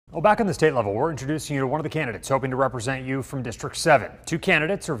Well, back on the state level, we're introducing you to one of the candidates hoping to represent you from District 7. Two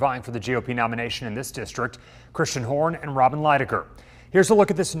candidates are vying for the GOP nomination in this district, Christian Horn and Robin Litaker. Here's a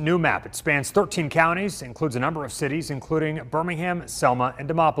look at this new map. It spans 13 counties, includes a number of cities, including Birmingham, Selma, and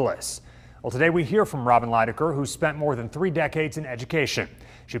Demopolis. Well, today we hear from Robin Litaker, who spent more than 3 decades in education.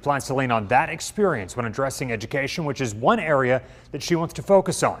 She plans to lean on that experience when addressing education, which is one area that she wants to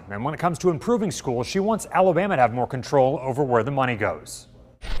focus on. And when it comes to improving schools, she wants Alabama to have more control over where the money goes.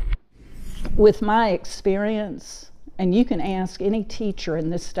 With my experience, and you can ask any teacher in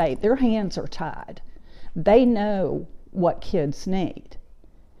this state, their hands are tied. They know what kids need,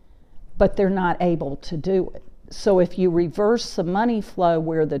 but they're not able to do it. So if you reverse the money flow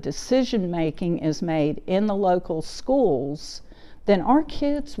where the decision making is made in the local schools, then our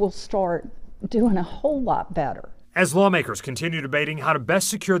kids will start doing a whole lot better. As lawmakers continue debating how to best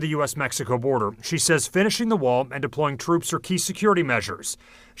secure the U.S.-Mexico border, she says finishing the wall and deploying troops are key security measures.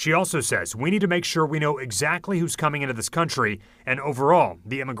 She also says we need to make sure we know exactly who's coming into this country, and overall,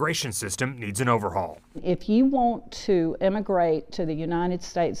 the immigration system needs an overhaul. If you want to immigrate to the United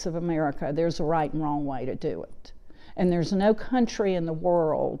States of America, there's a right and wrong way to do it. And there's no country in the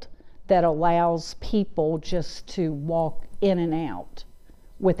world that allows people just to walk in and out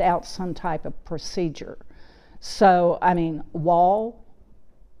without some type of procedure. So, I mean, wall,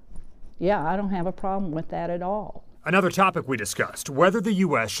 yeah, I don't have a problem with that at all. Another topic we discussed, whether the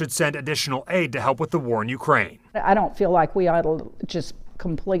U.S. should send additional aid to help with the war in Ukraine. I don't feel like we ought to just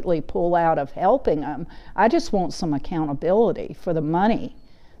completely pull out of helping them. I just want some accountability for the money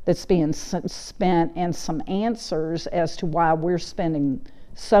that's being spent and some answers as to why we're spending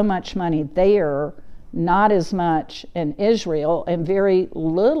so much money there, not as much in Israel, and very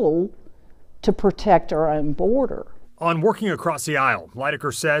little to protect our own border. On working across the aisle,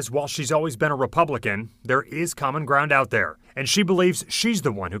 Litaker says while she's always been a Republican, there is common ground out there, and she believes she's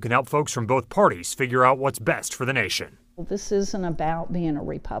the one who can help folks from both parties figure out what's best for the nation. This isn't about being a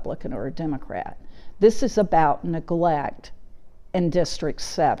Republican or a Democrat. This is about neglect in District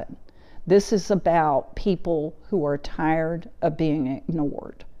 7. This is about people who are tired of being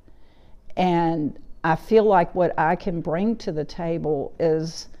ignored. And I feel like what I can bring to the table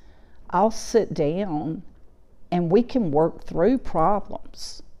is I'll sit down and we can work through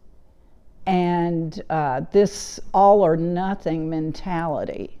problems. And this all or nothing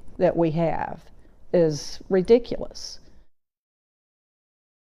mentality that we have is ridiculous.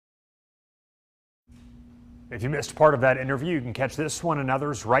 If you missed part of that interview, you can catch this one and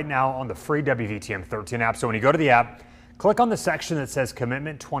others right now on the free WVTM 13 app. So when you go to the app, click on the section that says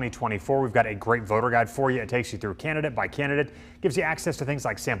Commitment 2024. We've got a great voter guide for you. It takes you through candidate by candidate, gives you access to things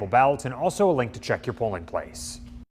like sample ballots, and also a link to check your polling place.